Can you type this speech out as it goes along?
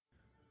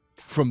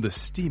From the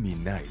steamy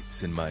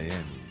nights in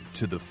Miami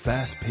to the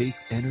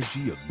fast-paced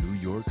energy of New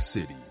York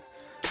City,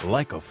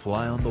 Like a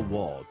Fly on the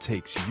Wall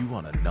takes you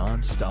on a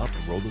non-stop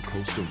roller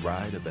coaster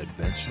ride of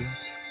adventure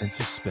and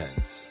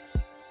suspense.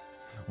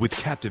 With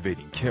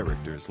captivating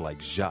characters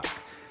like Jacques,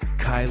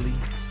 Kylie,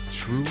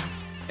 True,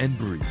 and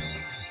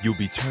Breeze, you'll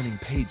be turning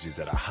pages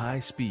at a high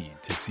speed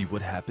to see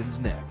what happens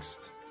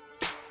next.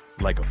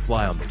 Like a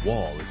Fly on the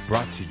Wall is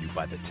brought to you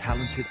by the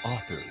talented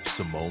author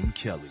Simone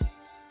Kelly.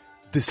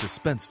 This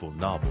suspenseful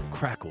novel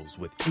crackles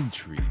with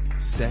intrigue,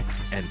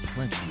 sex, and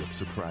plenty of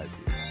surprises.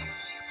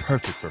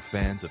 Perfect for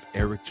fans of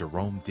Eric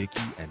Jerome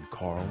Dickey and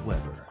Carl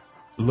Weber.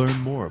 Learn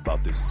more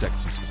about this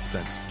sexy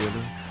suspense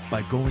thriller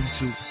by going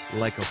to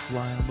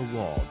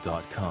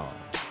likeaflyonthewall.com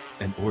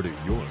and order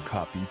your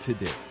copy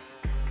today.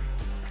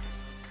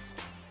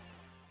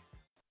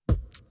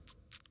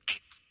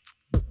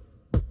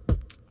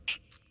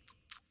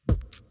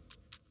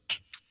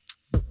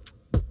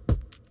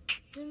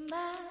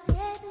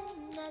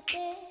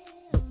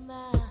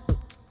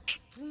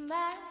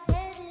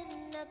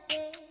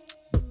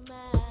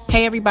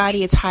 Hey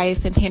everybody, it's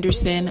Hyacinth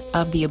Henderson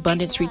of the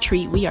Abundance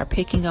Retreat. We are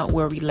picking up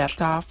where we left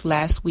off.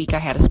 Last week I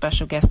had a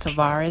special guest,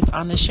 Tavares,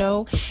 on the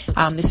show.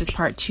 This is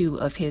part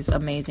 2 of his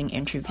amazing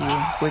interview.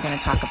 We're going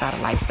to talk about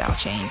a lifestyle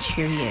change.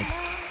 Here he is.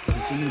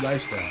 It's a new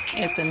lifestyle.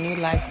 It's a new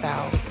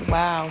lifestyle.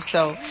 Wow.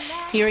 So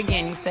here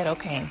again, you said,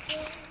 okay,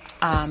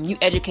 you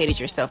educated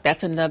yourself.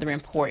 That's another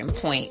important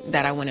point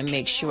that I want to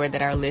make sure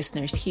that our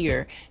listeners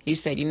hear. You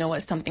said, you know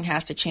what, something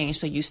has to change.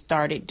 So you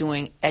started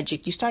you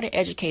started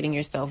educating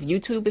yourself.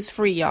 YouTube is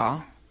free,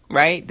 y'all,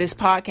 right? This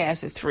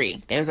podcast is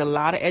free. There's a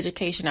lot of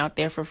education out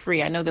there for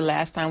free. I know the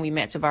last time we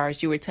met,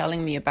 Tavares, you were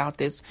telling me about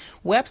this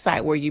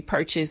website where you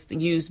purchased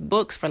used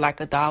books for like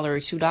 $1 or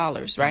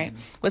 $2, right?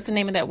 Mm-hmm. What's the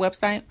name of that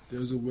website?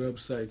 There's a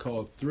website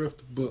called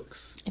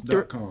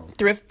thriftbooks.com.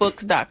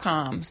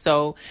 Thriftbooks.com.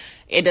 So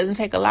it doesn't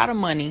take a lot of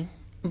money,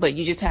 but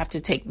you just have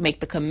to make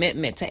the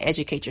commitment to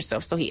educate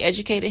yourself. So he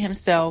educated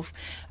himself,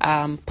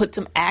 put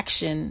some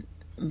action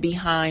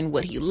behind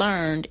what he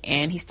learned,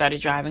 and he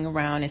started driving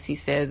around, as he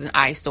says, an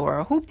eyesore or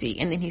a hoopty.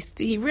 And then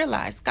he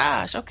realized,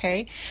 gosh,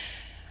 okay,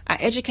 I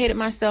educated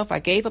myself. I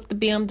gave up the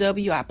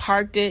BMW. I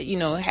parked it,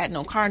 had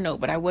no car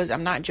note, but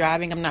I'm not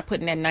driving. I'm not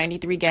putting that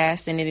 93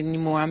 gas in it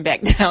anymore. I'm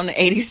back down to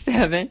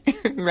 87,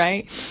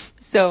 right?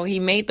 So he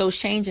made those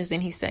changes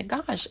and he said,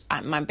 gosh,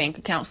 my bank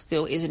account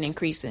still isn't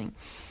increasing.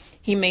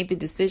 He made the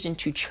decision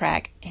to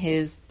track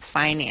his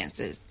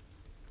finances.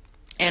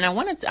 And I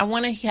want to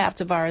have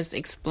Tavares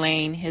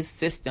explain his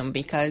system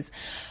because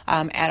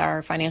at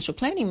our financial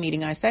planning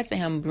meeting, I said to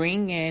him,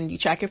 you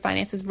track your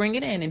finances, bring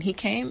it in. And he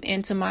came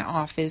into my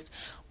office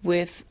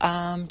with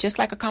just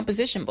like a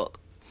composition book.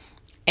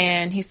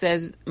 And he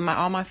says,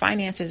 all my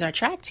finances are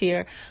tracked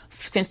here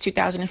since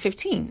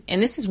 2015.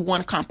 And this is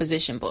one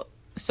composition book.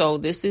 So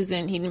he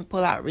didn't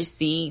pull out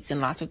receipts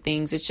and lots of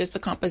things. It's just a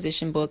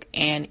composition book.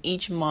 And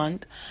each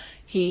month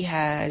he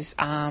has,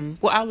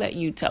 I'll let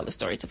you tell the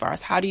story,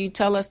 Tavares. How do you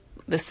tell us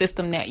the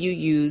system that you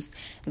use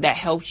that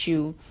helps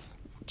you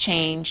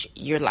change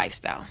your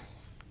lifestyle?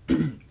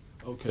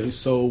 Okay,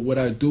 so what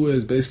I do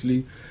is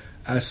basically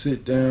I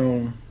sit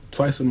down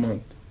twice a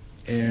month,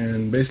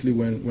 and basically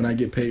when I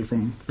get paid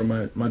from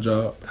my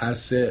job, I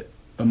set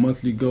a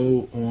monthly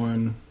goal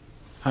on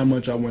how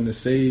much I want to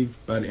save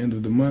by the end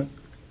of the month,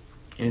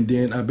 and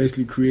then I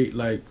basically create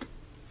like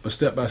a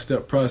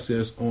step-by-step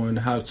process on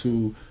how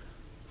to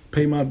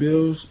pay my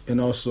bills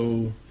and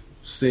also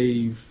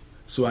save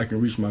so I can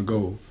reach my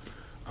goal.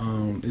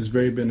 It's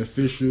very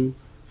beneficial,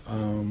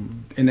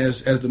 and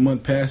as the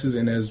month passes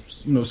and as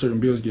certain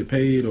bills get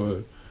paid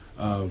or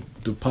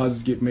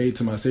deposits get made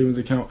to my savings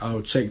account,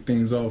 I'll check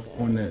things off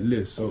on that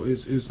list. So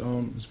it's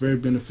very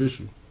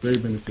beneficial. Very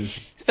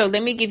beneficial. So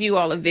let me give you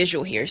all a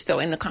visual here. So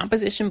in the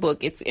composition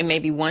book, it may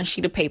be one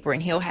sheet of paper,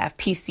 and he'll have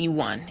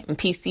PC1, and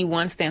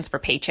PC1 stands for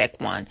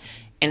paycheck 1,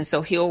 and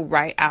so he'll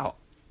write out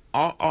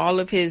all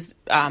of his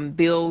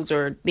bills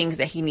or things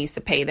that he needs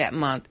to pay that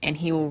month, and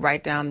he will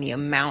write down the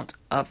amount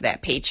of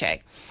that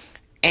paycheck,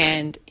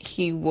 and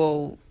he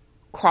will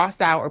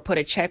cross out or put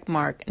a check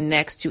mark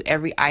next to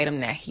every item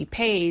that he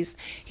pays.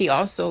 He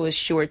also is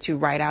sure to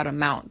write out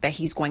amount that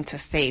he's going to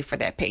save for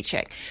that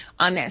paycheck.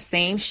 On that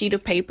same sheet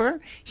of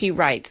paper, he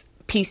writes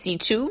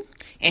pt2,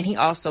 and he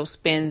also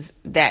spends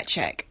that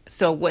check.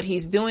 So what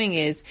he's doing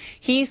is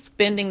he's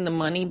spending the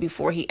money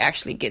before he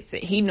actually gets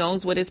it. He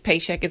knows what his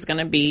paycheck is going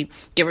to be,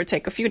 give or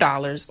take a few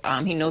dollars.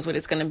 He knows what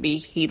it's going to be.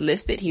 He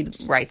lists it. He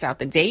writes out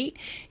the date.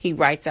 He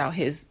writes out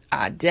his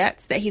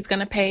debts that he's going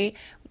to pay,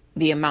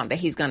 the amount that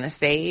he's going to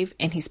save,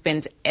 and he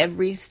spends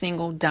every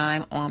single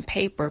dime on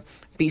paper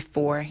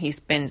before he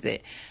spends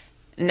it.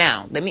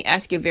 Now, let me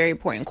ask you a very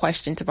important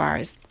question,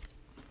 Tavares.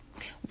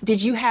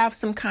 Did you have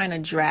some kind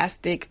of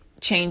drastic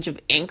change of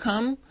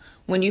income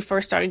when you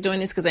first started doing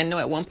this? Because I know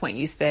at one point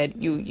you said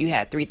you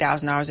had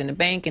 $3,000 in the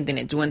bank and then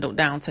it dwindled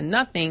down to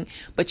nothing,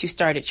 but you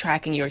started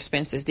tracking your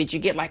expenses. Did you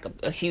get like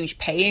a huge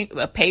pay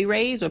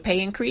raise or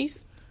pay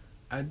increase?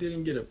 I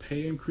didn't get a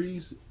pay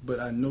increase, but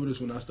I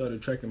noticed when I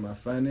started tracking my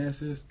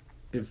finances,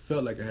 it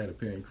felt like I had a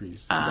pay increase.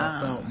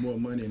 I found more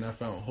money and I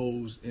found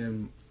holes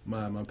in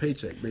my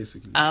paycheck,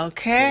 basically.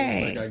 Okay.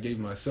 So it's like I gave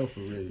myself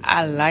a raise.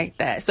 I like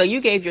that. So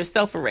you gave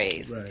yourself a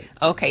raise. Right.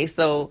 Okay,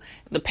 so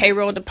the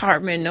payroll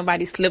department,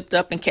 nobody slipped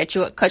up and cut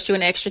you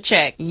an extra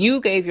check.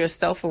 You gave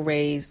yourself a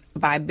raise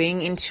by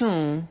being in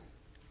tune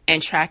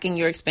and tracking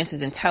your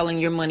expenses and telling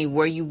your money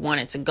where you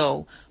want it to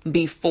go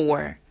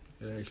before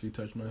it actually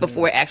touched my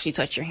before hand. it actually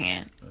touched your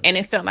hand. Right. And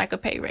it felt like a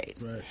pay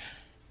raise. Right.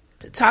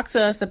 Talk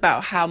to us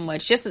about how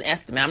much, just an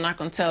estimate. I'm not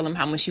going to tell them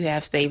how much you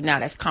have saved now.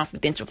 That's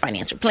confidential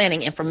financial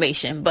planning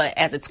information. But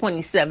as a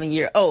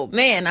 27-year-old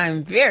man,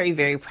 I'm very,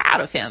 very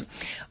proud of him.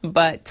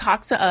 But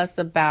talk to us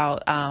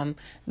about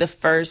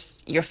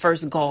your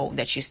first goal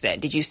that you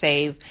set. Did you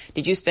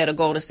set a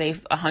goal to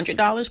save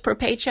 $100 per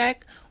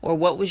paycheck? Or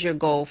what was your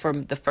goal for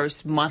the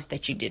first month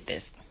that you did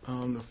this?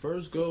 The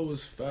first goal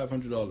was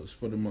 $500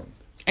 for the month.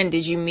 And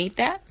did you meet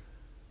that?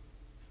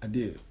 I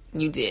did.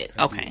 You did.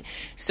 Okay.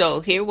 So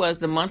here was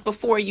the month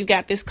before you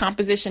got this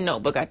composition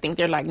notebook. I think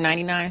they're like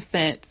 99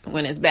 cents.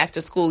 When it's back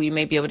to school, you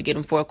may be able to get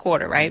them for a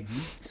quarter, right? Mm-hmm.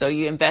 So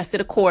you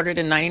invested a quarter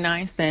to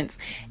 99 cents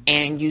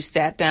and you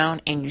sat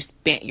down and you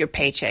spent your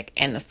paycheck.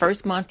 And the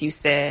first month you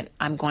said,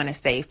 I'm going to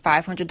save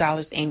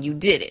 $500, and you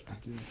did it.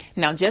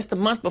 Now, just the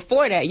month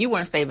before that, you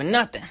weren't saving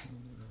nothing.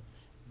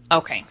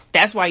 Okay.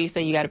 That's why you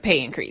say you got a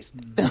pay increase.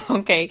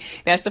 Okay.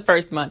 That's the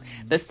first month.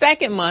 The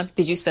second month,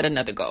 did you set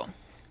another goal?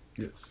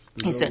 Yes.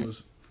 The goal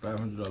was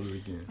 $500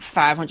 again.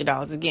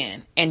 $500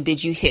 again. And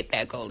did you hit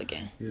that goal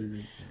again? Hit it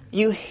again.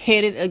 You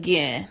hit it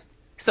again.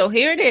 So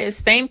here it is,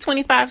 same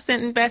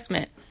 25-cent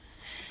investment.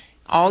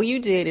 All you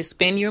did is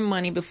spend your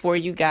money before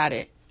you got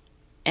it.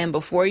 And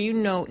before you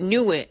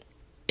knew it,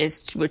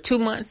 we're 2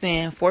 months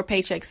in, 4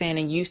 paychecks in,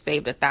 and you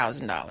saved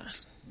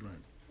 $1,000. Right.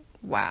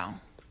 Wow.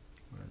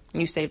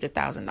 You saved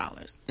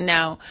 $1,000.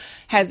 Now,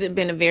 has it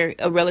been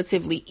a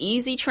relatively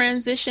easy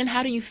transition?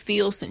 How do you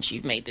feel since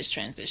you've made this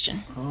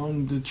transition?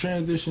 The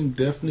transition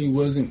definitely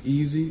wasn't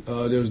easy.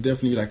 There was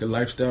definitely like a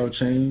lifestyle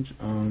change.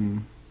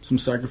 Some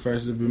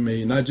sacrifices have been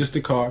made, not just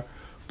the car,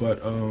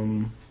 but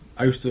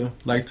I used to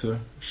like to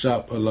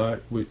shop a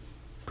lot, with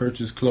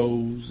purchase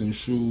clothes and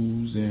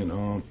shoes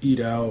and eat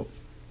out,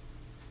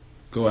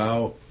 go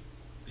out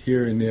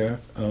here and there.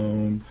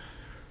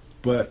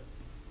 But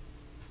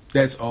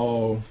that's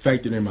all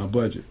factored in my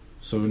budget.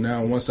 So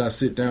now once I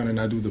sit down and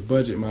I do the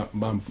budget,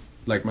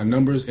 my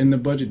numbers in the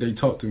budget, they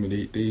talk to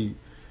me. They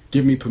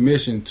give me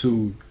permission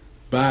to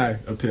buy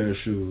a pair of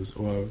shoes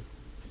or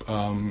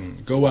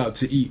go out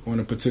to eat on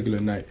a particular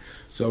night.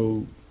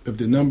 So if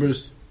the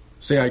numbers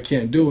say I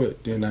can't do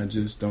it, then I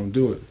just don't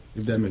do it,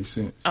 if that makes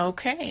sense.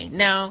 Okay.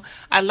 Now,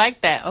 I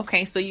like that.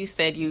 Okay, so you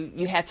said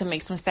you had to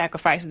make some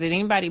sacrifices. Did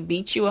anybody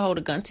beat you or hold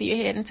a gun to your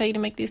head and tell you to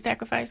make these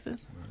sacrifices?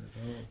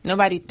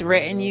 Nobody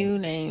threatened you,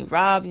 they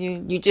robbed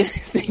you. You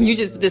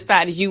just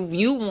decided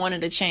you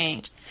wanted to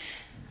change.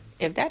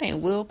 If that ain't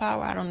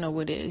willpower, I don't know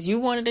what is. You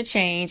wanted to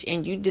change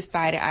and you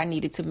decided I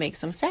needed to make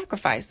some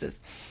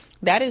sacrifices.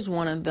 That is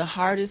one of the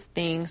hardest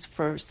things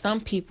for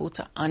some people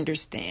to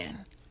understand,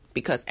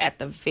 because at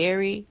the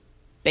very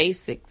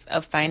basics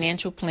of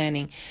financial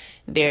planning,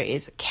 there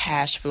is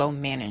cash flow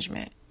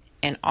management.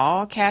 And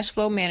all cash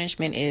flow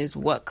management is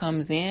what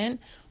comes in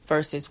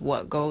versus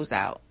what goes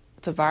out.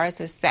 Tavares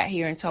has sat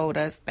here and told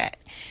us that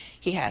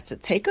he had to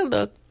take a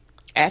look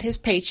at his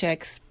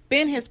paychecks,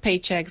 spend his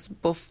paychecks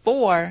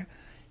before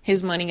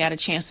his money got a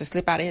chance to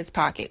slip out of his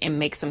pocket and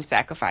make some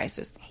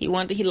sacrifices. He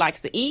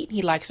likes to eat,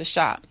 he likes to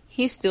shop.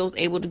 He's still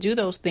able to do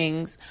those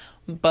things,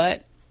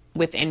 but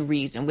within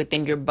reason,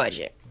 within your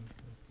budget.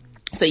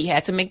 So you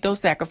had to make those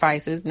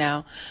sacrifices.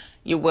 Now,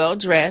 you're well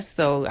dressed,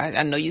 so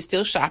I know you're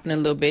still shopping a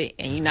little bit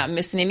and you're not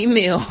missing any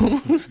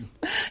meals.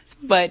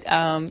 But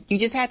you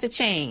just had to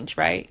change,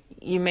 right?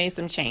 You made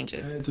some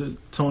changes. I had to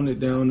tone it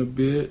down a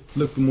bit,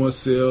 look for more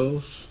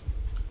sales,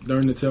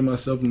 learn to tell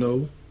myself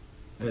no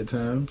at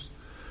times.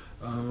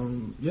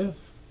 Yeah.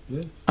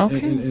 Okay.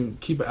 And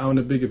keep it out in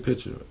the bigger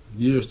picture,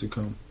 years to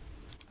come.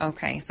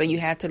 Okay, so you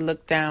had to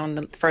look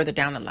further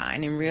down the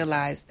line and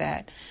realize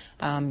that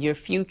your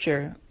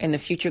future and the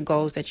future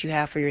goals that you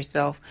have for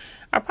yourself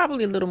are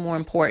probably a little more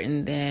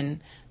important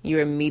than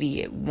your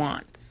immediate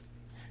wants.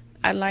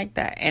 I like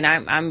that. And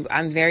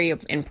I'm very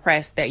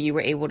impressed that you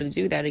were able to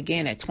do that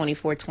again at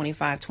 24,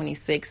 25,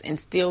 26 and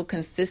still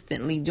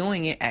consistently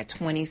doing it at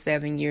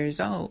 27 years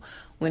old.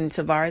 When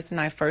Tavares and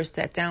I first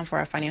sat down for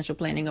our financial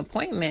planning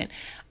appointment,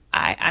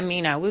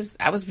 I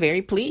was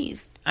very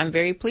pleased. I'm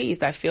very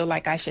pleased. I feel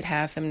like I should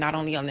have him not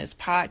only on this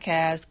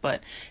podcast,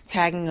 but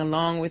tagging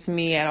along with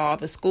me at all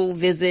the school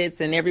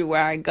visits and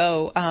everywhere I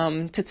go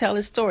to tell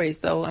his story.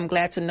 So I'm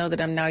glad to know that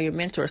I'm now your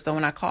mentor. So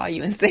when I call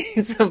you and say,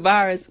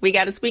 Tavares, we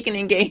got a speaking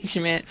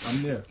engagement.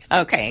 I'm there.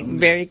 Okay,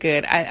 very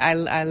good. I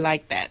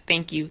like that.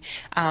 Thank you.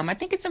 I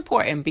think it's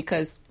important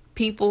because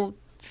people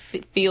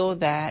feel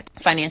that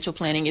financial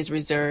planning is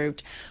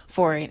reserved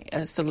for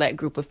a select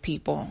group of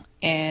people.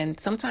 And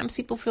sometimes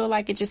people feel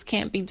like it just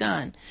can't be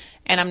done.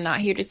 And I'm not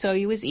here to tell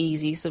you it's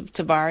easy. So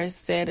Tavares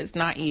said it's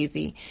not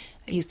easy.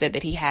 He said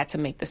that he had to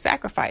make the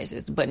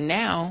sacrifices. But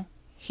now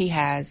He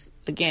has,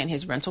 again,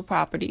 his rental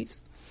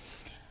properties.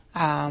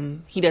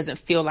 He doesn't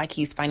feel like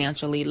he's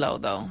financially low,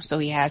 though. So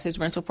he has his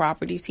rental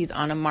properties. He's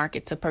on a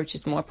market to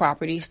purchase more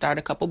properties, start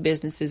a couple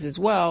businesses as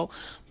well.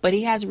 But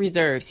he has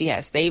reserves. He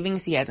has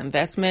savings. He has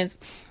investments.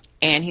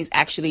 And he's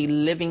actually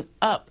living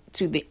up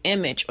to the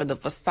image or the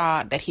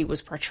facade that he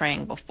was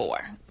portraying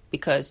before.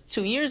 Because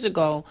 2 years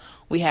ago,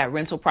 we had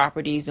rental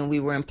properties and we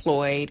were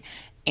employed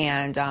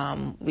and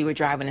we were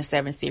driving a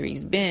 7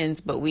 Series Benz,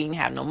 but we didn't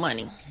have no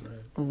money. Right.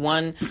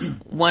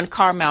 One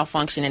car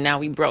malfunction and now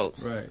we broke.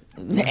 Right.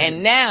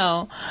 And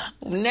now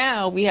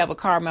we have a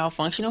car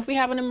malfunction. If we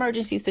have an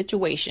emergency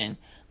situation,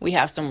 we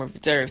have some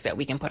reserves that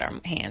we can put our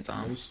hands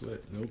on. No sweat,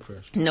 no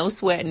pressure. No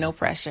sweat, no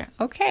pressure.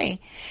 Okay.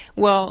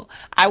 Well,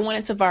 I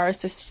wanted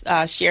Tavares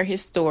to share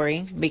his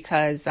story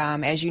because,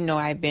 as you know,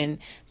 I've been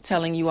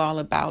telling you all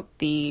about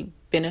the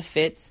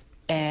benefits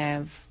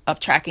of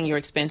tracking your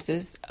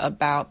expenses,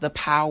 about the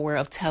power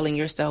of telling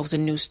yourselves a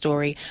new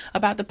story,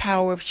 about the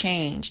power of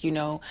change. You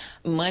know,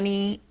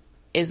 money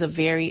is a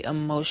very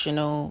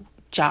emotional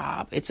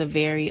job. It's a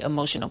very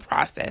emotional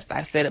process.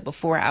 I've said it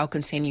before. I'll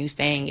continue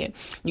saying it.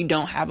 You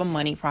don't have a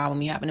money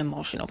problem. You have an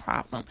emotional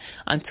problem.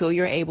 Until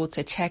you're able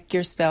to check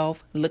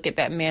yourself, look at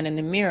that man in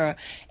the mirror,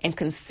 and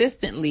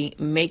consistently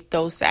make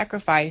those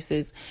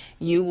sacrifices,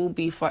 you will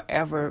be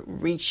forever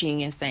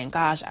reaching and saying,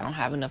 gosh, I don't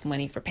have enough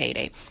money for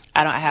payday.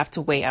 I have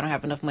to wait. I don't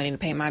have enough money to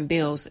pay my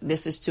bills.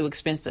 This is too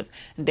expensive.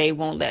 They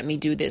won't let me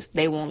do this.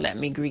 They won't let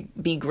me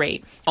be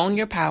great. Own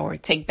your power.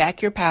 Take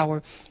back your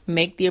power.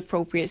 Make the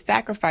appropriate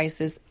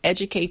sacrifices.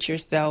 Educate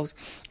yourselves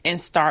and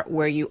start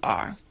where you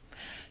are.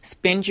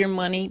 Spend your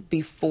money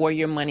before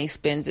your money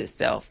spends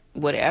itself.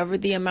 Whatever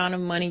the amount of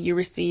money you're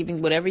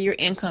receiving, whatever your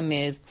income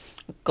is,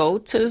 go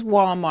to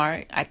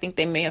Walmart. I think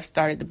they may have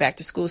started the back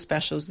to school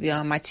specials.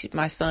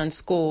 My son's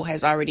school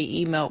has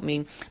already emailed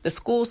me the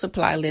school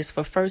supply list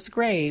for first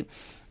grade.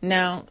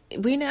 Now,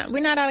 we're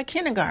not out of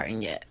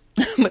kindergarten yet,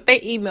 but they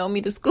emailed me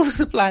the school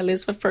supply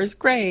list for first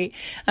grade.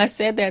 I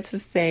said that to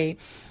say,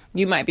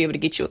 you might be able to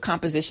get you a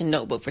composition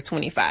notebook for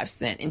 25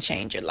 cents and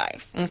change your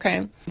life.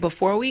 Okay.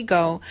 Before we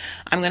go,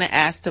 I'm going to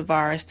ask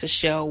Tavares to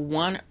share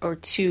one or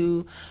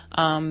two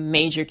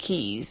major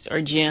keys or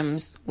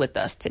gems with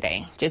us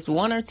today. Just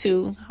one or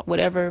two,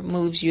 whatever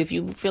moves you. If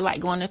you feel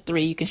like going to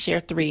 3, you can share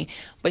 3,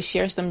 but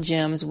share some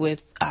gems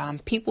with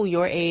people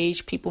your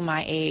age, people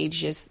my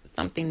age, just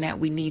something that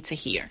we need to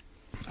hear.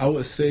 I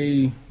would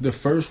say the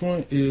first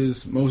one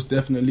is most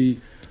definitely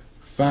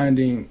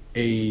finding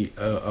a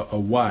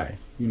why.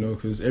 You know,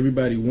 because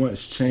everybody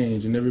wants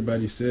change and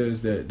everybody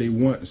says that they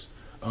want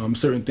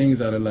certain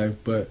things out of life.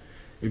 But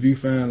if you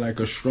find like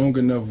a strong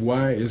enough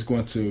why, it's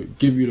going to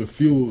give you the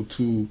fuel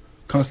to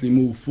constantly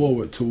move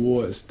forward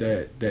towards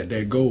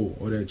that goal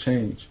or that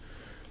change.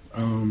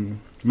 Mine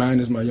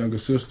is my younger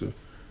sister.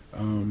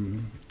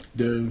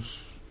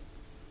 There's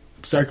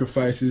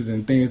sacrifices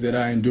and things that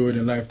I endured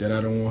in life that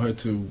I don't want her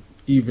to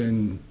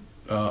even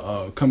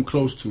come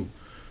close to.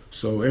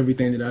 So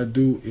everything that I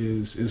do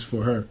is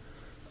for her.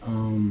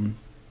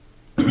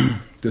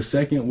 The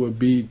second would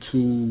be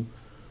to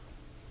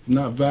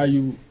not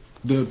value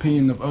the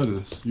opinion of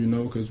others, you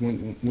know, because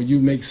when you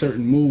make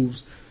certain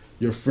moves,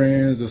 your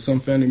friends or some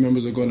family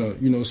members are going to,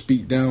 you know,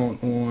 speak down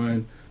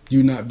on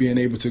you not being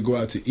able to go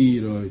out to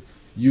eat or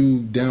you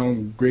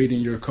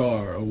downgrading your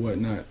car or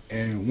whatnot.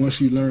 And once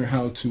you learn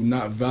how to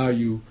not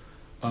value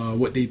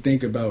what they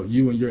think about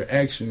you and your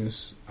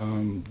actions,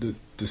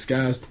 the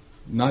sky's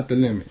not the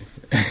limit.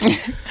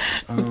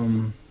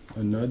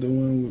 Another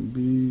one would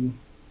be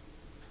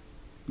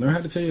learn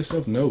how to tell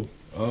yourself no.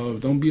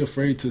 Don't be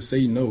afraid to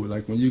say no.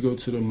 Like when you go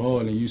to the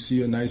mall and you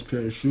see a nice pair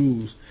of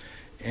shoes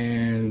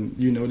and,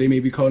 you know, they may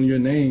be calling your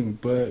name,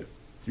 but,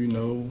 you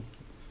know,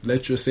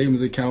 let your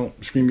savings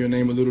account scream your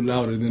name a little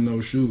louder than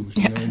those shoes,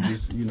 you know, and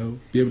just, you know,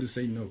 be able to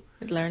say no.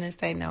 Learn to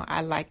say no.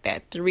 I like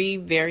that. 3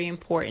 very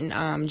important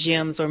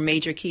gems or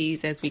major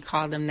keys, as we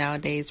call them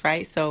nowadays,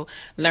 right? So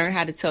learn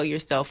how to tell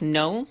yourself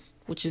no,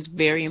 which is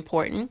very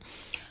important.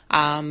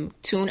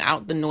 Tune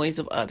out the noise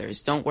of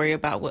others. Don't worry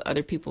about what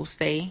other people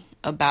say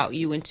about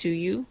you and to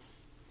you.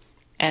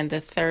 And the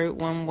third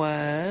one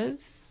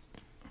was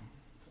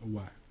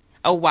why.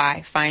 A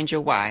why. Find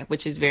your why,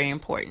 which is very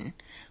important.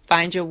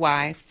 Find your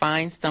why.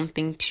 Find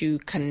something to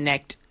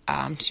connect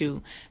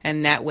to.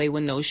 And that way,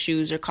 when those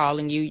shoes are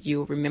calling you,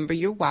 you'll remember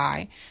your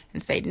why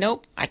and say,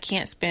 nope, I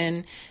can't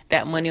spend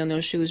that money on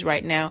those shoes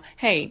right now.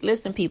 Hey,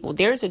 listen, people,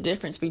 there's a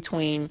difference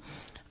between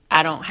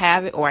I don't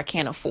have it or I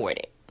can't afford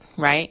it.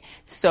 Right.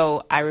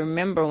 So I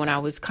remember when I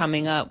was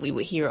coming up, we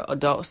would hear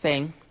adults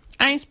saying,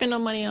 I ain't spend no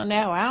money on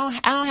that. Or I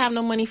don't have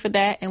no money for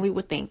that. And we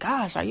would think,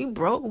 gosh, are you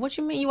broke? What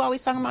you mean? You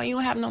always talking about you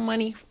don't have no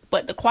money.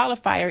 But the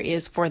qualifier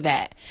is for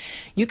that.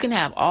 You can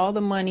have all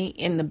the money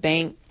in the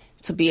bank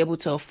to be able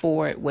to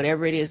afford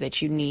whatever it is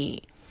that you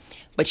need.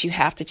 But you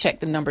have to check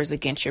the numbers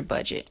against your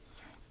budget.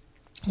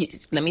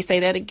 Let me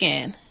say that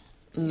again.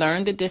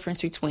 Learn the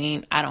difference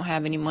between I don't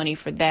have any money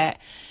for that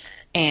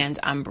and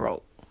I'm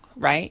broke.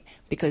 Right?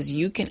 Because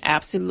you can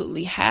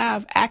absolutely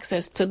have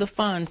access to the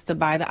funds to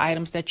buy the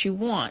items that you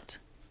want.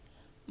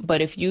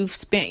 But if you've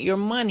spent your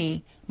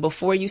money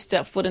before you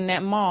step foot in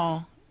that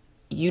mall,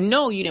 you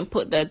didn't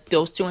put that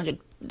pair of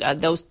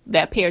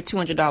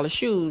 $200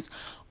 shoes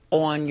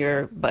on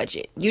your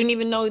budget. You didn't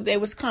even know they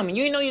was coming.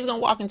 You didn't know you was gonna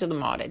walk into the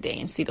mall that day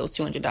and see those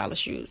 $200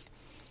 shoes.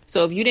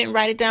 So if you didn't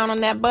write it down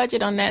on that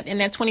budget, in that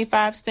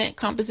 25-cent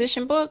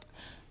composition book,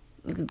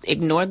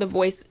 ignore the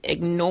voice,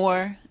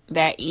 ignore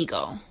that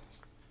ego,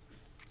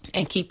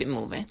 and keep it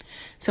moving.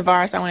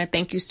 Tavares, I want to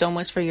thank you so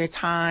much for your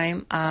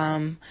time.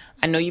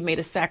 I know you made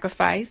a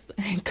sacrifice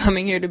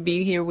coming here to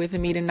be here with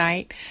me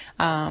tonight.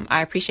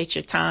 I appreciate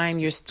your time,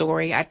 your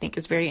story. I think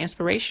it's very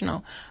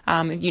inspirational.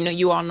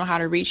 You all know how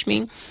to reach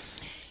me.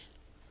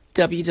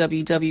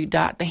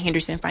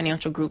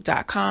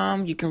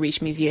 www.thehendersonfinancialgroup.com. You can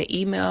reach me via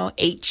email,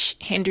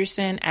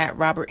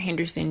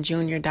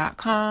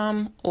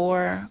 hhenderson@roberthendersonjr.com,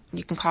 or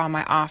you can call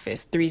my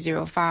office,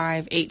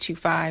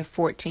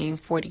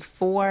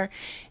 305-825-1444,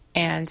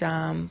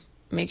 and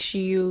make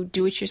sure you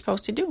do what you're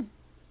supposed to do.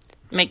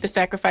 Make the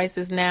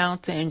sacrifices now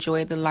to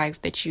enjoy the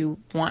life that you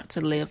want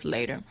to live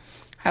later.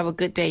 Have a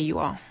good day, you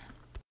all.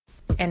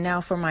 And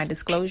now for my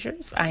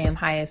disclosures. I am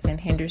Hyacinth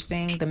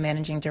Henderson, the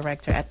Managing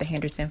Director at the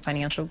Henderson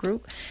Financial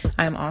Group.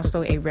 I am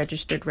also a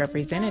registered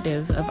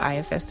representative of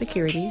IFS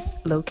Securities,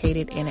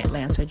 located in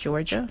Atlanta,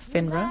 Georgia,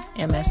 FINRA,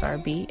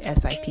 MSRB,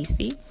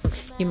 SIPC.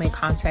 You may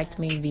contact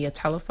me via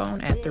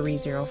telephone at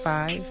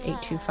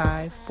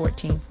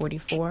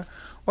 305-825-1444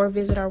 or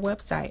visit our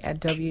website at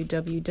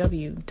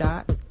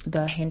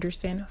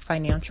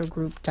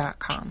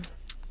www.thehendersonfinancialgroup.com.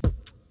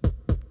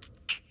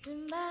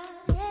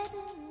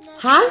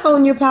 Hi,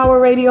 Own Your Power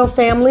Radio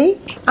family.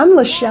 I'm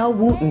Lachelle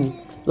Wooten,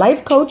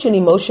 life coach and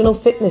emotional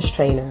fitness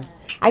trainer.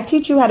 I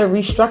teach you how to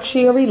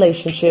restructure your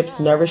relationships,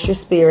 nourish your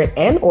spirit,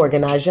 and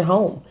organize your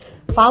home.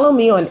 Follow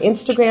me on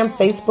Instagram,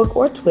 Facebook,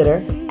 or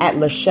Twitter at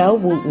Lachelle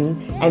Wooten,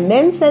 and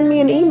then send me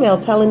an email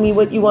telling me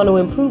what you want to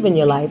improve in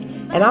your life,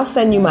 and I'll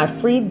send you my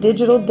free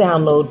digital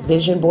download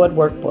vision board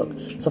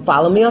workbook. So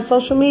follow me on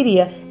social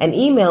media and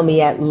email me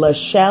at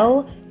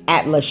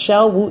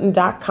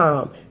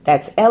LaChellWooten.com.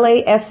 That's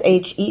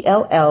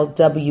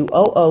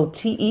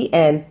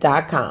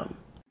LaChellWooten.com.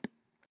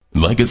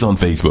 Like us on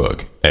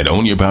Facebook at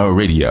Own Your Power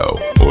Radio,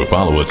 or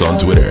follow us on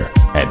Twitter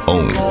at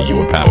Own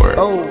Your Power.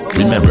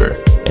 Remember,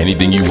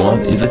 anything you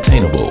want is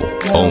attainable.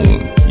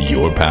 Own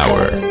your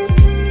power.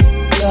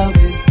 Love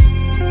it.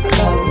 I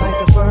love it like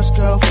the first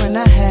girlfriend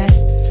I had.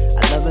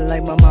 I love it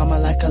like my mama,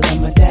 like I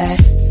love my dad.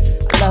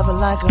 I love it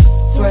like a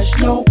fresh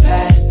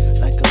notepad.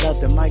 Like I love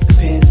the mic, the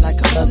pen,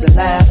 like I love the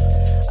lab.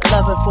 I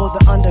love it for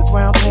the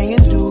underground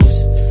paying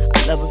dues.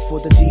 I love it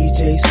for the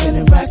DJ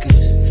spinning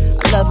records.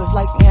 I love it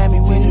like Miami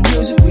when the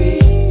music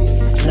week.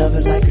 I love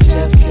it like a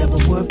Jeff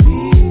Kevin would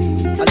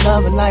be. I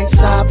love it like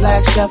side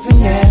black chef and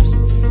yams.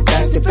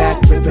 Back to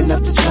back ripping up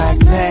the track,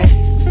 man.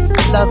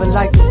 I love it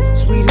like the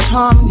sweetest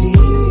harmony.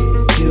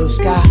 Kill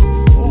Scott,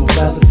 who my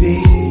brother be.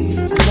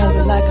 I love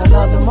it like I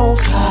love the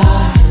most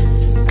high.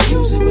 I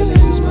use it when I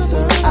use my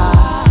third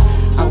eye.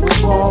 I was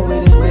born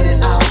with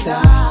it, I'll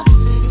die.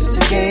 It's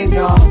the game,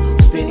 y'all.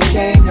 Spinning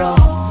game,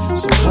 y'all.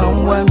 So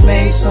come what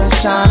may,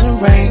 sunshine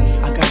and rain.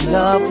 I got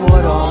love for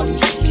it all, you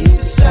should keep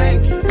the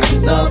same. Got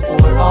love for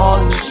it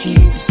all, you should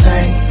keep the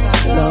same.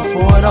 Love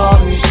for it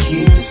all, you should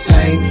keep the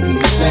same. Be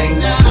the same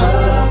now.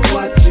 Love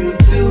what you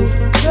do,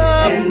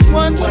 and do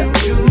what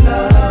you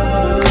love.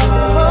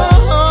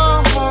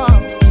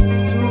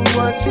 Do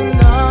what you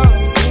love,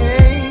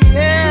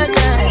 yeah.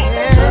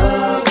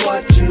 Love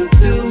what you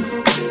do,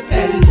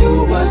 and do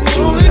what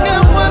you love. We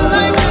got one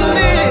life to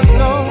live,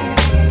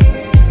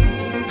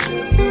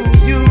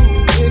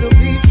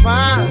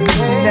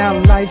 now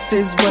life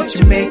is what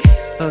you make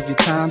of your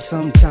time.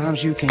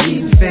 Sometimes you can't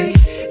even fake.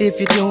 If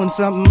you're doing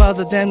something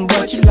other than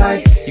what you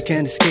like, you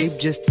can't escape,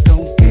 just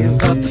don't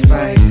give up the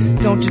fight.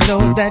 Don't you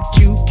know that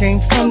you came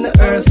from the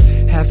earth?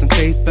 Have some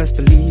faith, best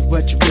believe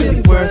what you're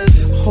really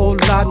worth. A whole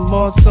lot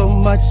more, so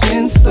much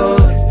in store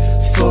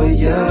for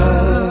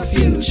your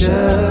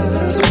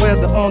future. So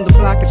whether on the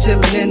block or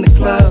chilling in the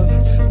club,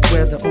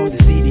 whether on the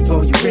CD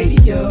or your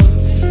radio,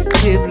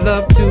 give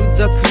love to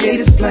the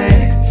Creator's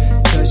plan.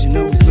 Cause you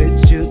know he's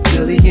with you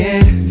till the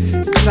end.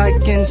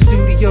 Like in the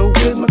studio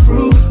with my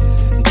crew,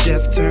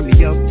 Jeff turned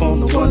me up on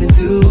the 1 and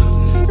 2.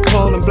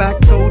 Paul and Black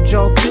told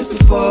y'all this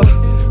before.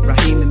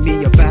 Raheem and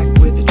me are back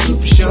with the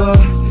truth for sure.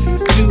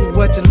 Do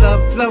what you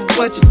love, love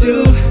what you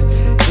do.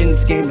 In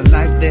this game of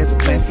life there's a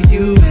plan for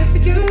you.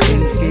 In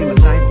this game of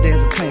life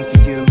there's a plan for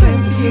you.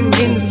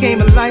 In this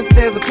game of life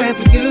there's a plan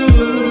for you.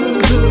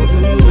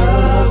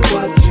 Love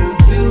what you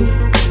do,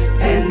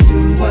 and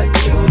do what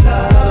you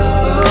love.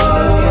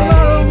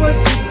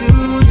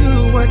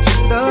 What you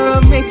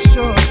love, make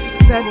sure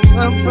that it's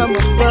up from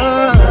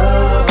above.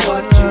 Love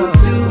what you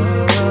do,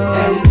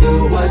 and do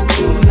what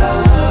you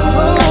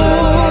love.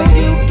 Oh,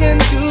 you can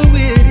do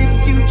it if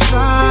you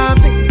try,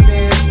 baby.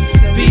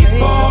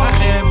 Before I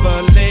ever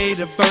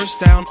laid a verse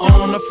down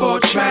on a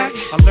 4-track,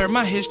 I learned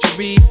my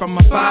history from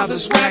my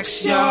father's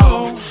wax,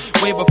 yo.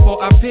 Way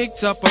before I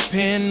picked up a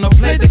pen or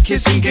played the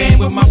kissing game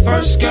with my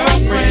first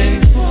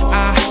girlfriend.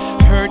 I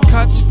heard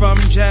cuts from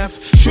Jeff.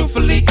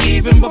 Truthfully,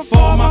 even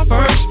before my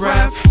first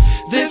breath,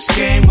 this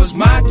game was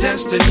my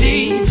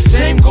destiny.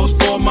 Same goes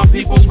for my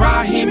peoples,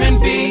 Raheem and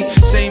V.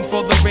 Same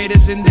for the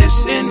Raiders in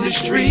this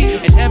industry,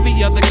 and every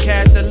other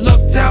cat that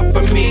looked out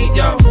for me.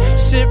 Yo,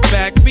 sit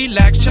back,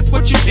 relax, check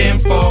what you in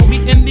for. Me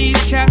and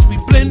these cats, we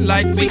blend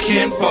like we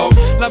kinfolk.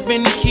 Love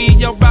any key,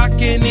 yo, rock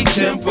any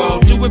tempo.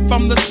 Do it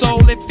from the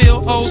soul, it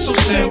feel oh so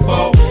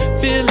simple.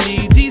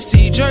 Philly,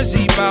 DC,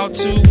 Jersey, bout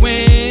to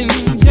win,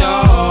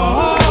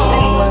 yo.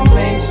 What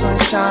made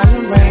sunshine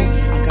and rain?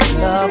 I got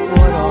love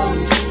for it all,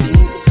 you should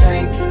keep the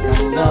same.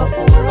 Got love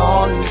for it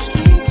all, you should keep